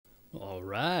All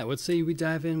right, let's say we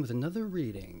dive in with another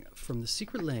reading from The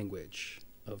Secret Language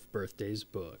of Birthday's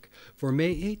book for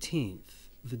May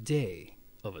 18th, the day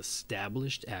of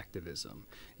established activism.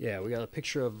 Yeah, we got a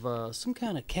picture of some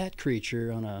kind of cat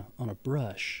creature on a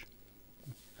brush.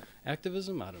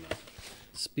 Activism? I don't know.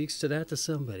 Speaks to that to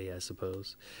somebody, I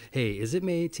suppose. Hey, is it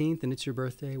May 18th and it's your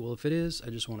birthday? Well, if it is, I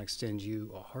just want to extend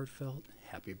you a heartfelt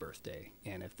happy birthday.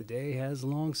 And if the day has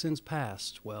long since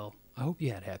passed, well, I hope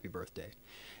you had a happy birthday.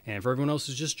 And for everyone else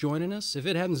who's just joining us, if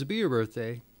it happens to be your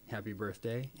birthday, happy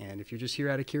birthday. And if you're just here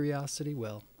out of curiosity,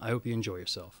 well, I hope you enjoy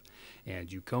yourself.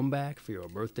 And you come back for your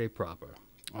birthday proper.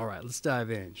 All right, let's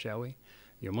dive in, shall we?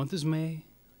 Your month is May.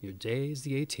 Your day is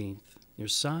the 18th. Your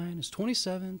sign is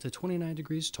 27 to 29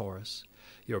 degrees Taurus.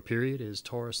 Your period is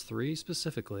Taurus III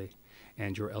specifically.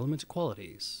 And your element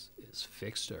qualities is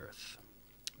fixed earth.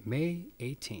 May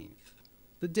 18th,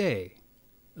 the day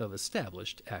of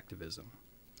established activism.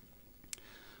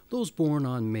 Those born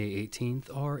on May 18th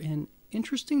are an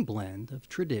interesting blend of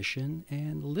tradition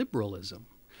and liberalism.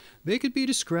 They could be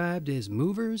described as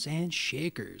movers and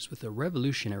shakers with a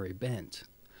revolutionary bent,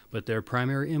 but their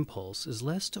primary impulse is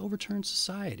less to overturn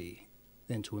society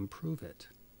than to improve it.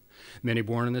 Many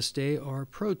born on this day are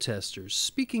protesters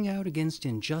speaking out against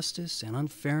injustice and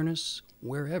unfairness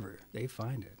wherever they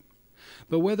find it.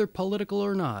 But whether political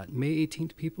or not, May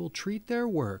 18th people treat their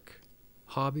work,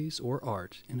 hobbies, or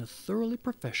art in a thoroughly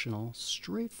professional,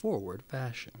 straightforward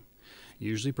fashion,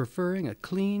 usually preferring a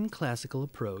clean, classical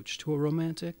approach to a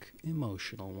romantic,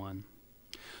 emotional one.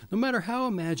 No matter how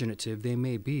imaginative they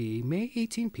may be, May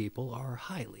 18 people are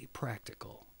highly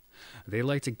practical. They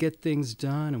like to get things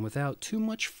done and without too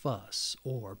much fuss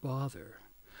or bother.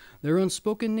 Their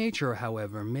unspoken nature,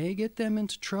 however, may get them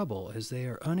into trouble as they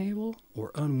are unable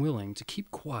or unwilling to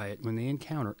keep quiet when they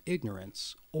encounter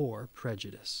ignorance or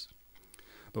prejudice.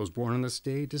 Those born on this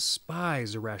day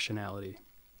despise irrationality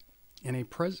and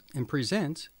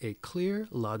present a clear,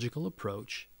 logical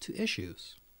approach to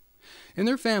issues. In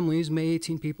their families, May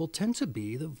 18 people tend to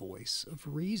be the voice of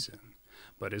reason.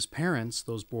 But as parents,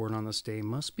 those born on this day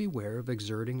must beware of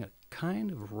exerting a kind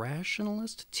of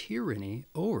rationalist tyranny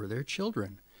over their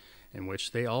children, in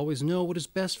which they always know what is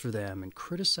best for them and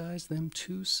criticize them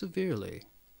too severely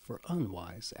for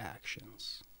unwise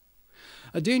actions.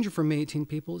 A danger for May 18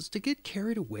 people is to get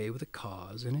carried away with a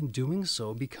cause and in doing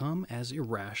so become as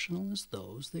irrational as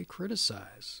those they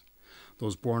criticize.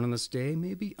 Those born on this day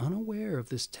may be unaware of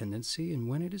this tendency and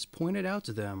when it is pointed out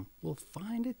to them will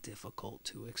find it difficult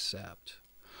to accept.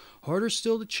 Harder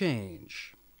still to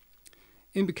change.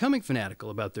 In becoming fanatical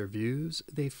about their views,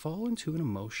 they fall into an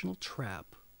emotional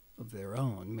trap of their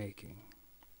own making.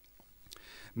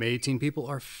 May 18 people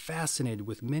are fascinated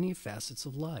with many facets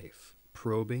of life,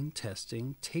 probing,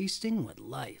 testing, tasting what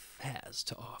life has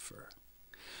to offer.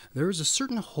 There is a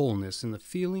certain wholeness in the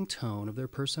feeling tone of their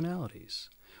personalities.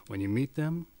 When you meet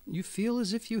them, you feel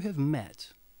as if you have met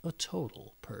a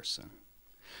total person.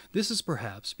 This is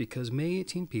perhaps because May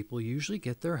 18 people usually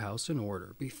get their house in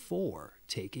order before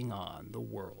taking on the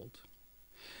world.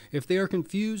 If they are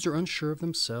confused or unsure of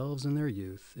themselves in their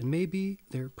youth, it may be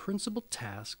their principal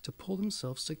task to pull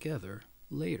themselves together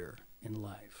later in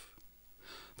life.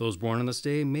 Those born on this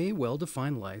day may well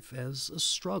define life as a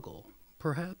struggle,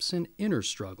 perhaps an inner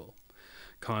struggle.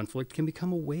 Conflict can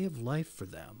become a way of life for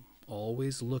them,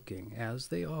 always looking, as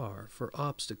they are, for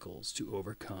obstacles to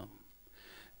overcome.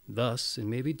 Thus, it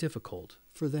may be difficult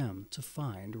for them to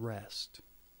find rest.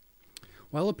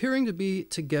 While appearing to be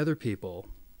together people,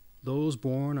 those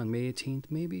born on May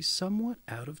 18th may be somewhat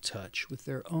out of touch with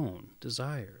their own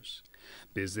desires.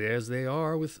 Busy as they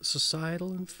are with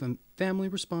societal and family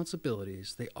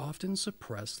responsibilities, they often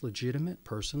suppress legitimate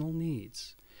personal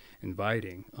needs,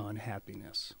 inviting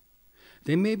unhappiness.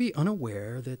 They may be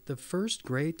unaware that the first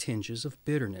gray tinges of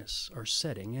bitterness are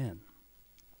setting in.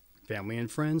 Family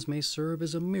and friends may serve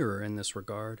as a mirror in this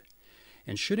regard,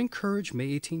 and should encourage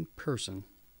May 18 person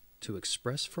to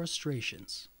express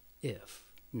frustrations if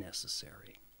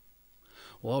necessary.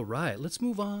 Well, all right, let's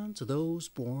move on to those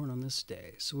born on this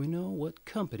day so we know what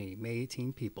company May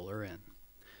 18 people are in.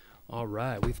 All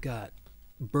right, we've got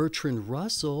Bertrand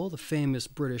Russell, the famous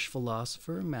British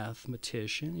philosopher,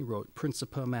 mathematician. He wrote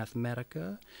Principia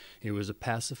Mathematica. He was a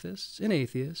pacifist, an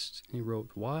atheist. He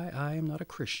wrote Why I Am Not a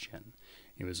Christian.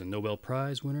 He was a Nobel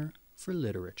Prize winner for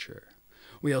literature.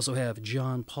 We also have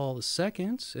John Paul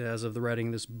II. As of the writing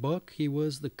of this book, he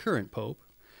was the current pope.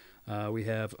 We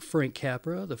have Frank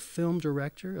Capra, the film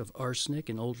director of Arsenic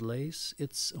and Old Lace,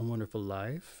 It's a Wonderful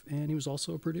Life, and he was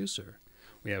also a producer.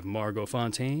 We have Margot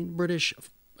Fonteyn, British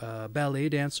ballet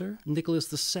dancer.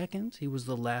 Nicholas II, he was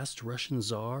the last Russian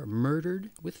Tsar murdered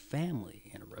with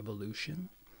family in a revolution.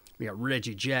 We got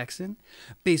Reggie Jackson,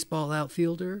 baseball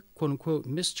outfielder, quote-unquote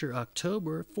Mr.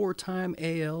 October, 4-time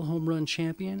AL home run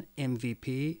champion,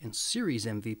 MVP, and series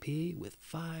MVP with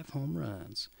 5 home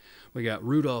runs. We got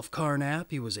Rudolf Carnap.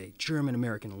 He was a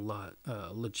German-American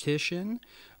logician,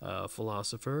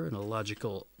 philosopher, and a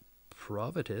logical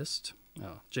privatist.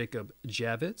 Jacob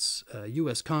Javits,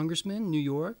 U.S. Congressman, New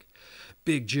York.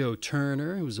 Big Joe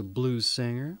Turner, who was a blues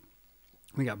singer.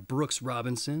 We got Brooks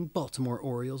Robinson, Baltimore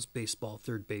Orioles baseball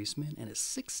third baseman, and a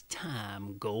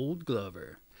 6-time Gold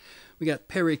Glover. We got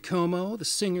Perry Como, the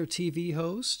singer TV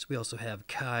host. We also have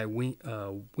Kai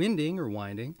Winding,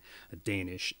 a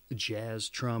Danish jazz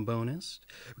trombonist.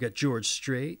 We got George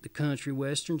Strait, the country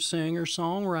western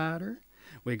singer-songwriter.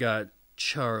 We got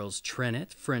Charles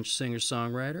Trenet, French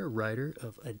singer-songwriter, writer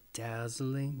of A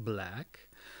Dazzling Black.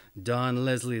 Don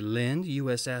Leslie Lind,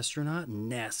 U.S. astronaut,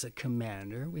 NASA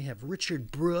commander. We have Richard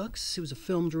Brooks, who was a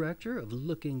film director of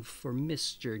Looking for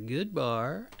Mr.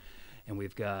 Goodbar. And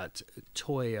we've got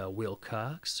Toya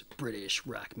Wilcox, British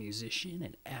rock musician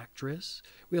and actress.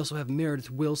 We also have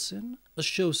Meredith Wilson, a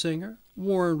show singer.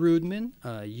 Warren Rudman,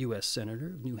 a U.S. senator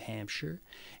of New Hampshire.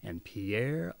 And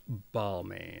Pierre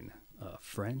Balmain, a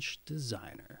French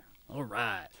designer. All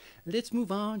right, let's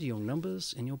move on to your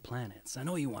numbers and your planets. I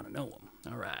know you want to know them.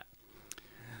 All right.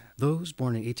 Those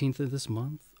born on the 18th of this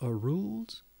month are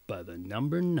ruled by the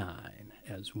number 9,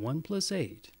 as 1 +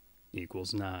 8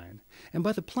 = 9, and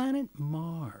by the planet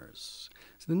Mars.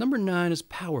 So the number 9 is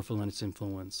powerful in its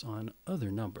influence on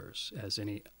other numbers, as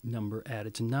any number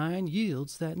added to 9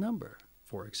 yields that number.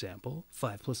 For example,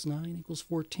 5 + 9 =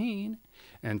 14,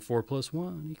 and 4 +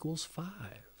 1 = 5.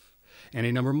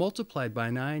 Any number multiplied by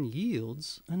 9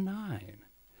 yields a 9.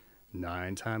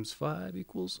 9 times 5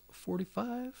 =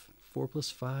 45. 4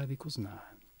 + 5 = 9.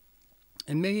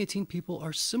 And May 18 people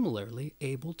are similarly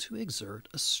able to exert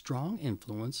a strong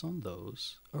influence on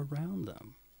those around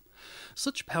them.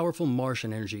 Such powerful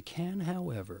Martian energy can,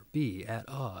 however, be at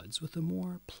odds with a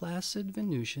more placid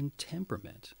Venusian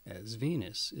temperament, as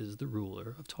Venus is the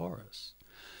ruler of Taurus.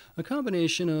 A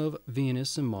combination of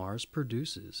Venus and Mars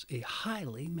produces a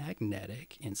highly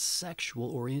magnetic and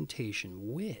sexual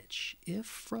orientation which, if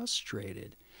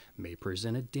frustrated, may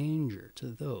present a danger to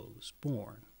those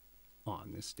born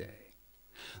on this day.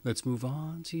 Let's move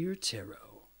on to your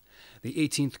tarot. The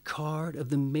 18th card of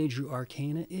the major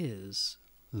arcana is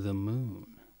the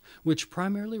Moon, which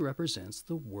primarily represents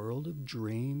the world of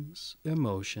dreams,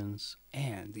 emotions,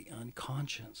 and the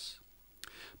unconscious.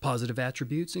 Positive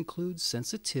attributes include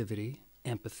sensitivity,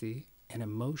 empathy, and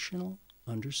emotional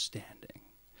understanding.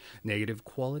 Negative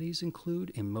qualities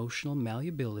include emotional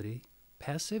malleability,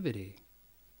 passivity,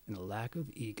 and a lack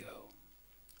of ego.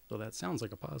 So that sounds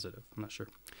like a positive. I'm not sure.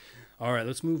 All right,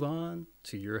 let's move on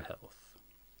to your health.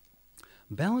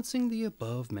 Balancing the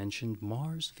above-mentioned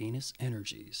Mars-Venus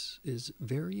energies is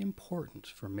very important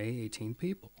for May 18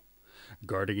 people.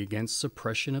 Guarding against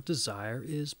suppression of desire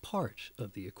is part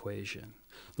of the equation.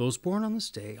 Those born on this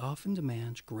day often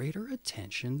demand greater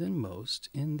attention than most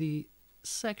in the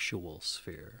sexual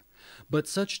sphere, but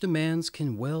such demands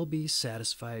can well be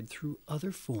satisfied through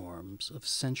other forms of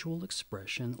sensual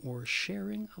expression or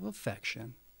sharing of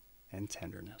affection and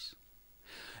tenderness.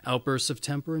 Outbursts of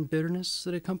temper and bitterness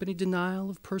that accompany denial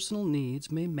of personal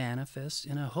needs may manifest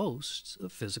in a host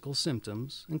of physical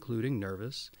symptoms, including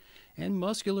nervous and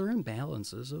muscular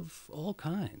imbalances of all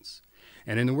kinds,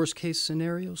 and in the worst-case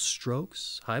scenario,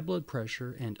 strokes, high blood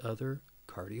pressure, and other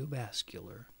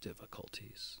cardiovascular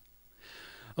difficulties.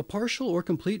 A partial or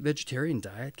complete vegetarian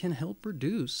diet can help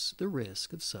reduce the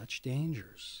risk of such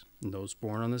dangers. And those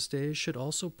born on this day should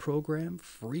also program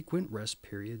frequent rest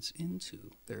periods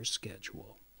into their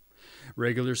schedule.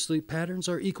 Regular sleep patterns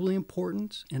are equally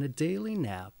important, and a daily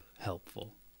nap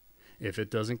helpful, if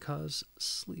it doesn't cause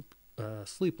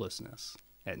sleeplessness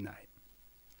at night.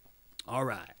 All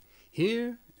right,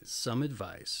 here is some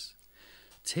advice.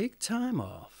 Take time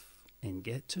off and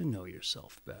get to know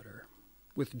yourself better.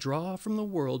 Withdraw from the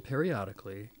world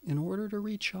periodically in order to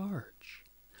recharge.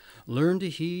 Learn to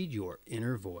heed your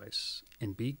inner voice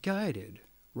and be guided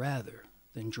rather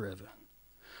than driven.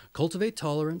 Cultivate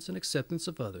tolerance and acceptance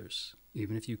of others,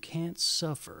 even if you can't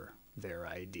suffer their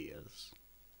ideas.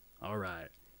 All right,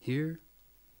 here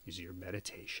is your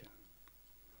meditation.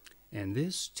 And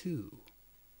this too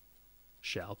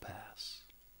shall pass.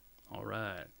 All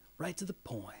right, right to the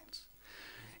point.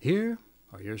 Here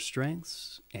are your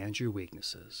strengths and your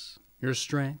weaknesses. Your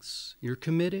strengths: you're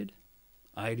committed,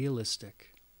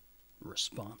 idealistic,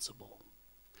 responsible.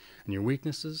 And your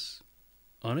weaknesses: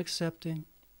 unaccepting,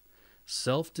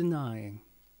 self-denying,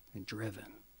 and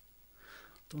driven.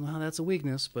 Don't know how that's a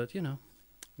weakness, but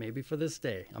Maybe for this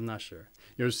day. I'm not sure.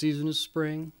 Your season is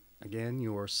spring. Again,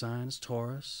 your sign is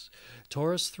Taurus.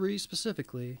 Taurus III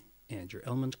specifically. And your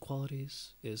element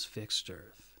qualities is fixed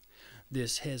earth.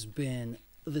 This has been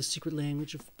The Secret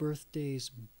Language of Birthdays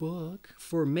book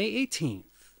for May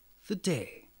 18th, the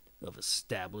day of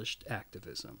established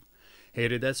activism. Hey,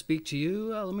 did that speak to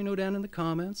you? Let me know down in the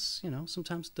comments. You know,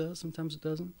 sometimes it does, sometimes it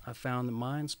doesn't. I found that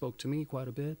mine spoke to me quite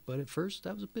a bit, but at first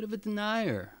I was a bit of a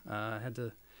denier. I had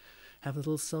to have a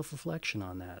little self-reflection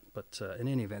on that. But in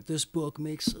any event, this book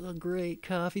makes a great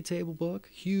coffee table book.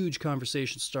 Huge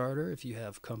conversation starter if you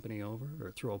have company over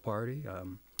or throw a party.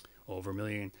 Over 1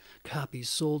 million copies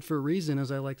sold for a reason,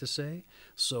 as I like to say.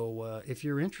 So if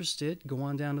you're interested, go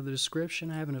on down to the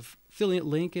description. I have an affiliate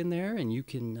link in there, and you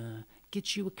can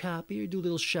get you a copy or do a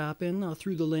little shopping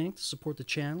through the link to support the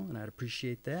channel, and I'd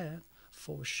appreciate that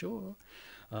for sure.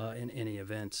 In any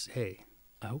event, hey,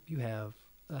 I hope you have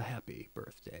a happy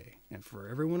birthday. And for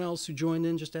everyone else who joined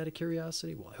in just out of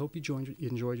curiosity, well, I hope you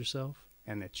enjoyed yourself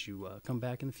and that you come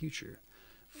back in the future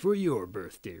for your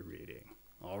birthday reading.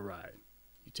 All right.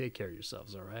 You take care of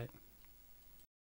yourselves, all right?